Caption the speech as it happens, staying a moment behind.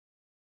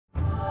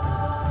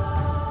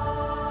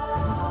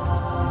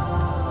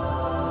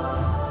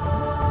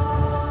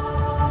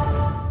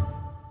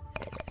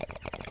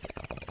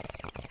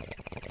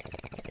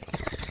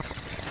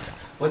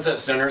What's up,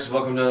 stoners?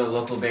 Welcome to the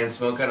local band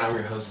Smokeout. I'm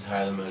your host,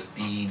 Tyler the Most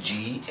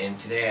BG, and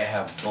today I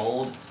have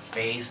Bold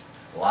Faced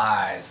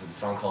Lies with a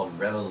song called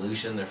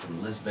Revolution. They're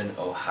from Lisbon,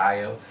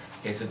 Ohio.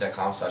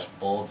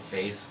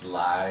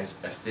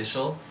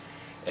 Facebook.com/boldfacedliesofficial.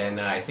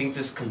 And I think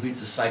this completes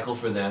the cycle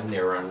for them.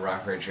 They were on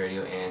Rock Rage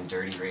Radio and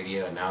Dirty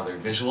Radio, and now they're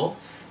visual.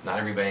 Not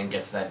everybody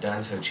gets that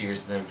done, so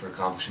cheers to them for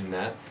accomplishing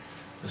that.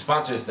 The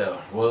sponsors,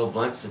 though: Royal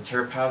Blunts, The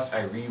Terp House,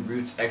 Irie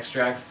Roots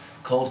Extract,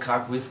 Cold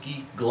Cock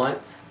Whiskey, Glunt,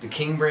 The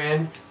King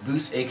Brand,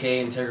 Boost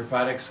aka Integra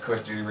Products, of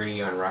course Dirty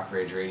Radio and Rock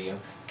Rage Radio,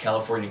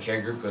 California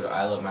Care Group. Go to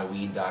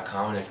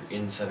ilovemyweed.com, and if you're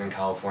in Southern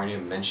California,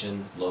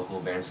 mention local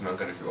band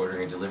Smokeout. If you're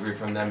ordering a delivery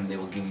from them, they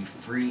will give you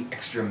free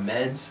extra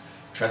meds.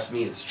 Trust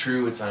me, it's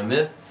true, it's not a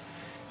myth.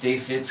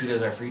 Dave Fitz, who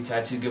does our free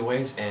tattoo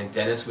giveaways, and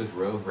Dennis with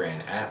Rove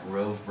Brand, at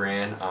Rove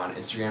Brand on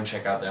Instagram.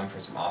 Check out them for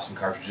some awesome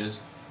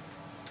cartridges.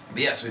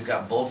 But yes, we've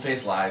got Bold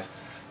Faced Lies.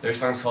 Their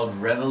song's called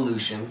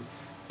Revolution.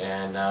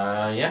 And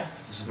yeah,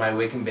 this is my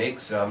wake and bake,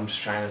 so I'm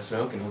just trying to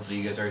smoke, and hopefully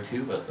you guys are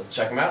too. But let's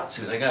check them out,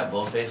 see what they got.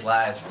 Bold Faced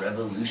Lies,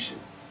 Revolution.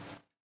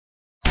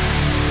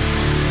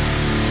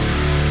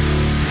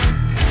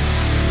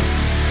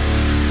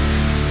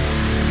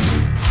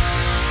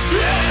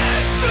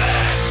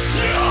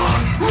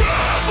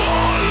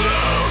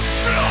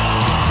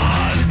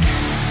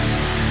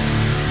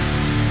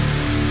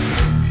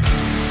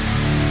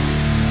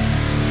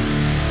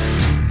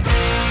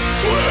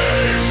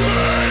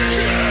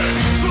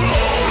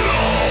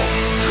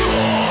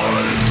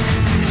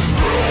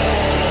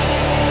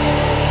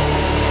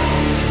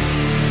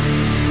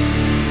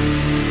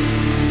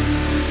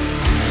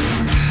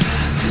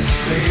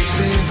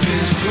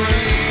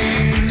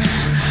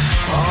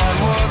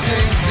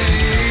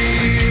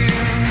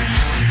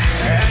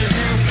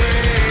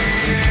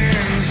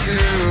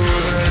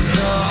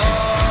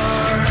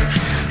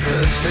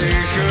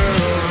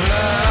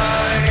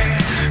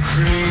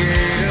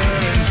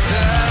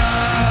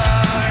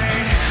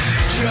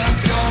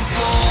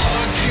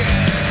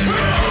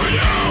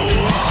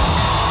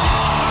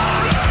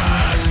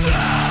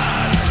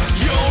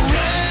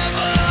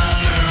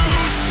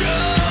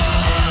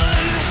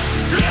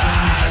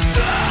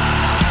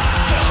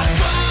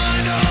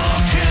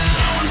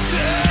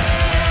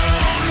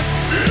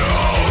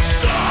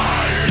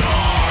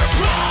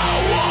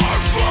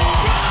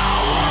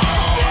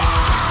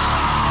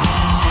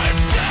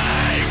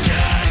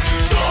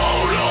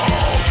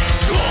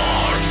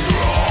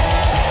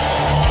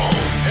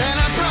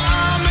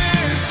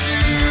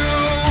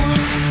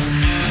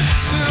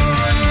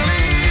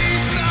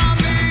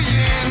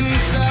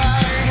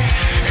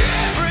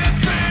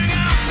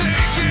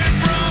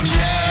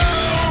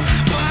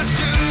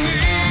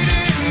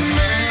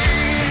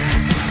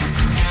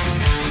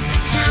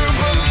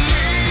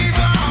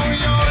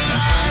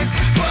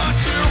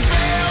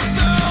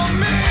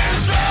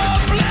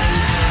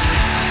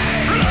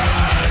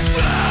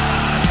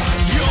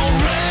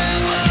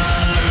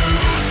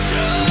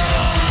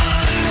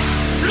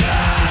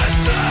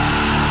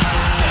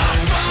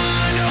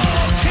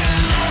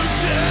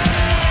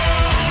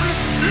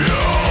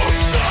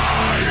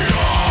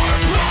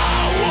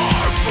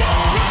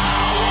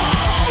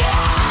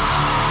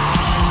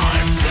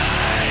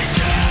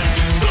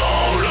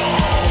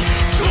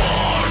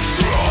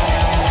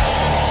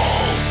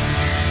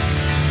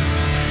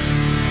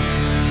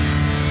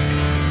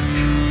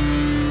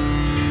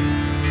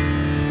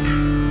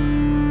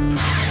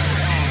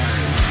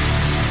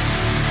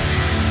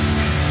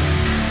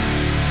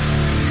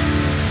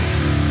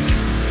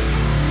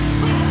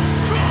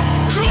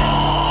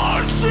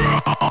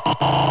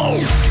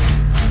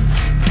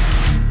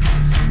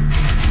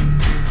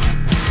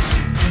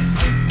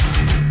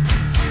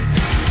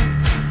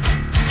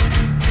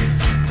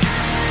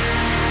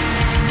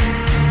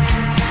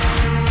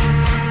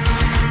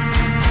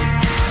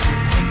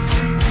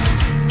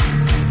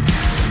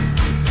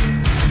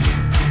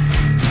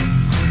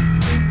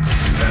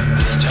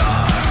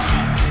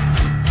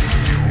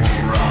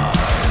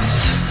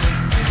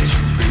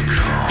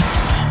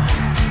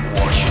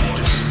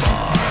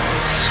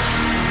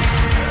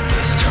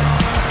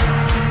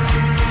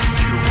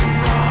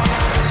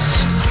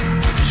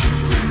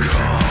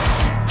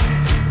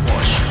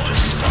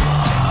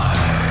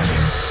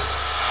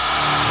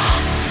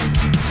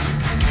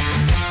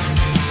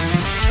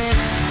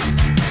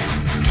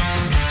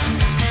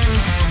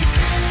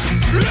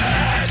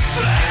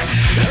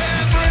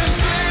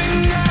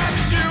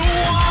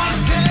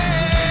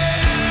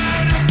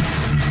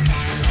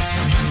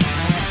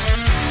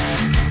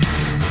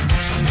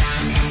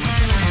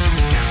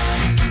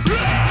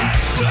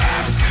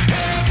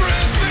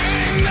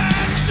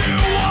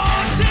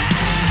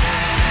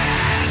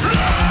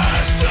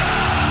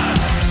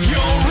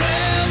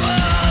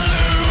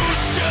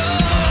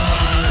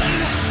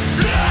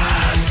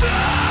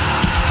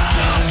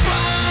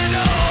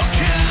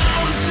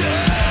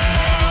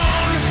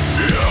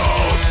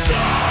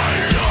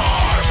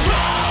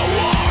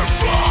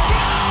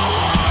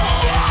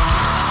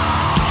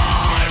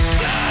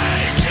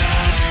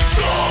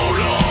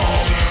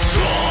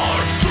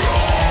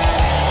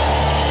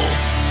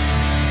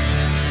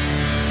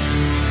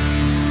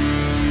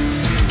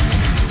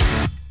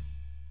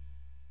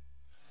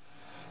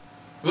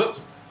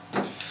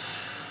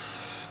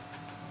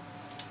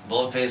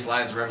 Boldface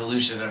Lies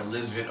Revolution of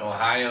Elizabeth,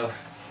 Ohio.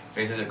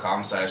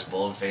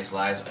 Facebook.com/Boldface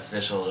Lies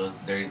official.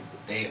 They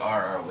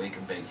are our wake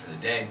and bake for the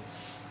day.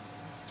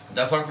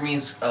 That song for me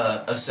is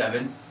a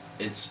 7.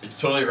 It's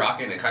totally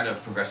rocking. It kind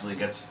of progressively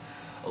gets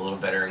a little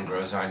better and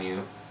grows on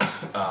you.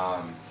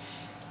 I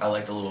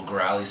like the little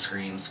growly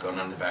screams going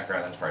on in the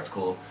background. That part's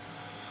cool.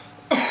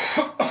 But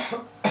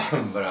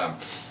I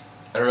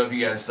don't know if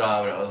you guys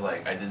saw,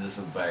 but I did this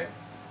with my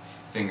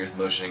fingers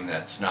motioning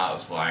that snot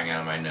was flying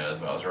out of my nose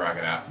while I was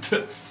rocking out.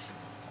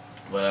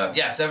 But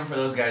yeah, 7 for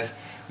those guys.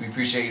 We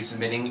appreciate you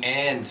submitting,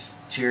 and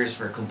cheers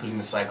for completing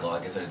the cycle.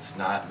 Like I said, it's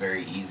not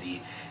very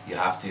easy. You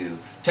have to,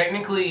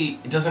 technically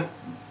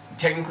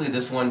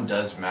this one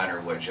does matter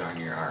what genre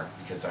you are,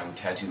 because on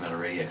Tattoo Metal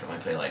Radio I can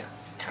only play like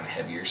kind of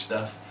heavier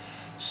stuff.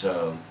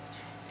 So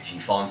if you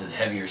fall into the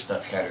heavier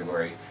stuff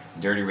category,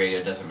 Dirty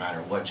Radio doesn't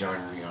matter what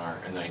genre you are,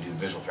 and then I do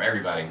visual for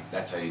everybody.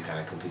 That's how you kind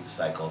of complete the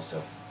cycle.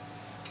 So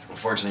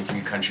unfortunately for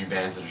you country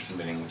bands that are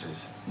submitting, which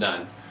is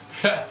none,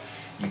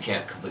 you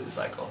can't complete the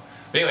cycle.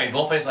 But anyway,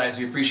 Boldface Lies,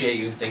 we appreciate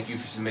you. Thank you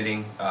for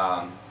submitting.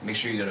 Make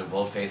sure you go to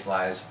Boldface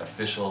Lies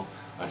official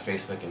on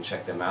Facebook and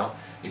check them out.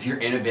 If you're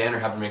in a band or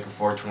happen to make a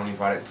 420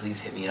 product,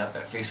 please hit me up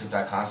at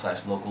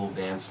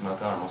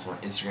facebook.com/localbandsmokeout. I'm also on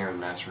Instagram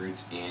and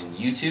Massroots and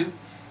YouTube.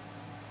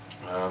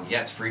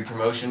 Yeah, it's free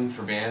promotion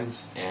for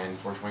bands and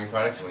 420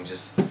 products, and we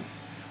just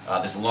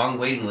there's a long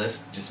waiting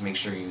list. Just make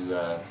sure you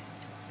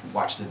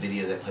watch the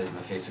video that plays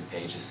on the Facebook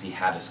page to see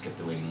how to skip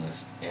the waiting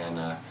list.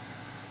 And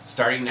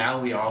starting now,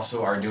 we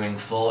also are doing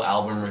full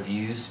album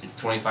reviews. It's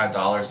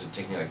 $25. It'll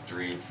take me like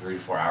 3 to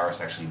 4 hours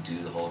to actually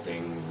do the whole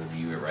thing,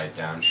 review it, write it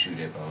down, shoot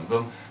it, boom,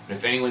 boom. But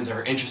if anyone's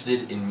ever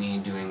interested in me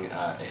doing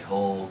a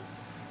whole,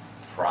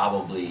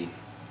 probably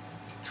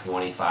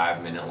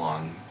 25-minute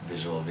long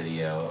visual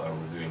video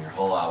reviewing your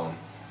whole album,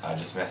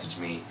 just message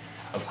me.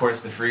 Of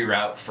course, the free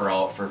route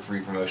for free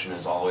promotion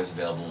is always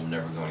available. Will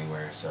never go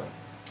anywhere. So,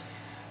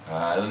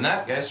 other than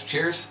that, guys,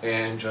 cheers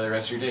and enjoy the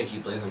rest of your day.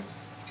 Keep blazing.